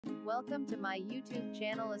Welcome to my YouTube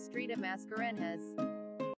channel Estrita Mascarenhas.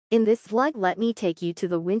 In this vlog, let me take you to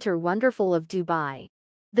the winter wonderful of Dubai,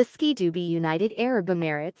 the Ski Dubai United Arab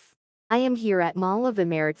Emirates. I am here at Mall of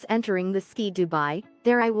Emirates entering the Ski Dubai.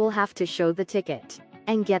 There I will have to show the ticket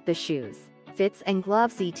and get the shoes, fits and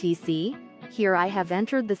gloves etc. Here I have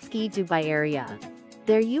entered the Ski Dubai area.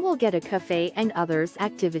 There you will get a cafe and others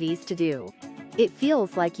activities to do. It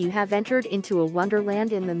feels like you have entered into a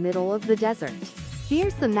wonderland in the middle of the desert.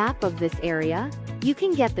 Here's the map of this area. You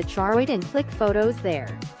can get the chart and click photos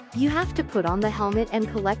there. You have to put on the helmet and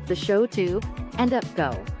collect the show tube, and up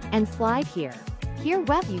go, and slide here. Here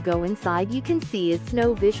when you go inside you can see is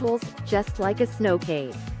snow visuals, just like a snow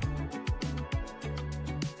cave.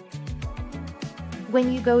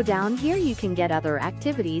 When you go down here you can get other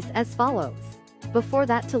activities as follows. Before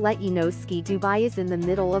that, to let you know, Ski Dubai is in the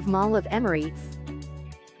middle of Mall of Emirates.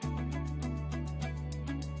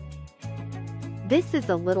 This is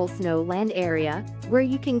a little snowland area, where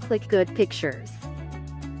you can click good pictures.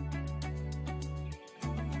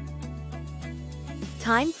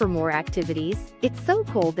 Time for more activities. It's so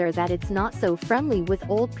cold there that it's not so friendly with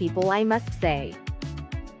old people, I must say.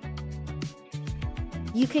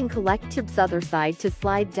 You can collect tips other side to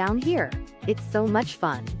slide down here. It's so much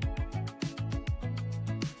fun.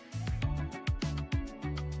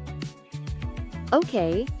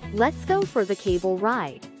 Okay, let's go for the cable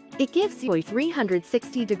ride. It gives you a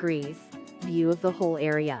 360 degrees view of the whole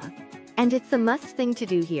area. And it's a must thing to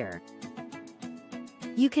do here.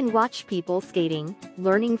 You can watch people skating,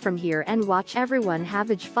 learning from here and watch everyone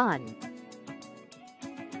having fun.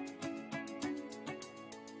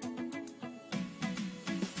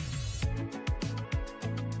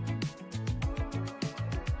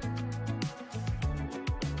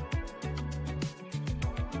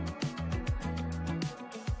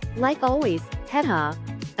 Like always, haha,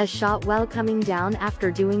 a shot while coming down after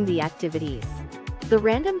doing the activities. The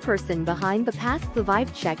random person behind the passed the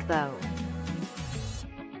vibe check though.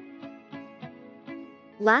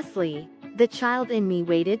 Lastly, the child in me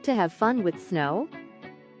waited to have fun with snow.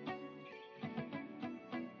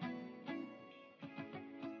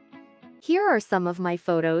 Here are some of my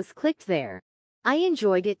photos clicked there. I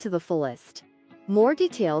enjoyed it to the fullest. More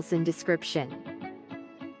details in description.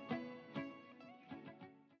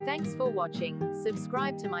 Thanks for watching.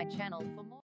 Subscribe to my channel for more.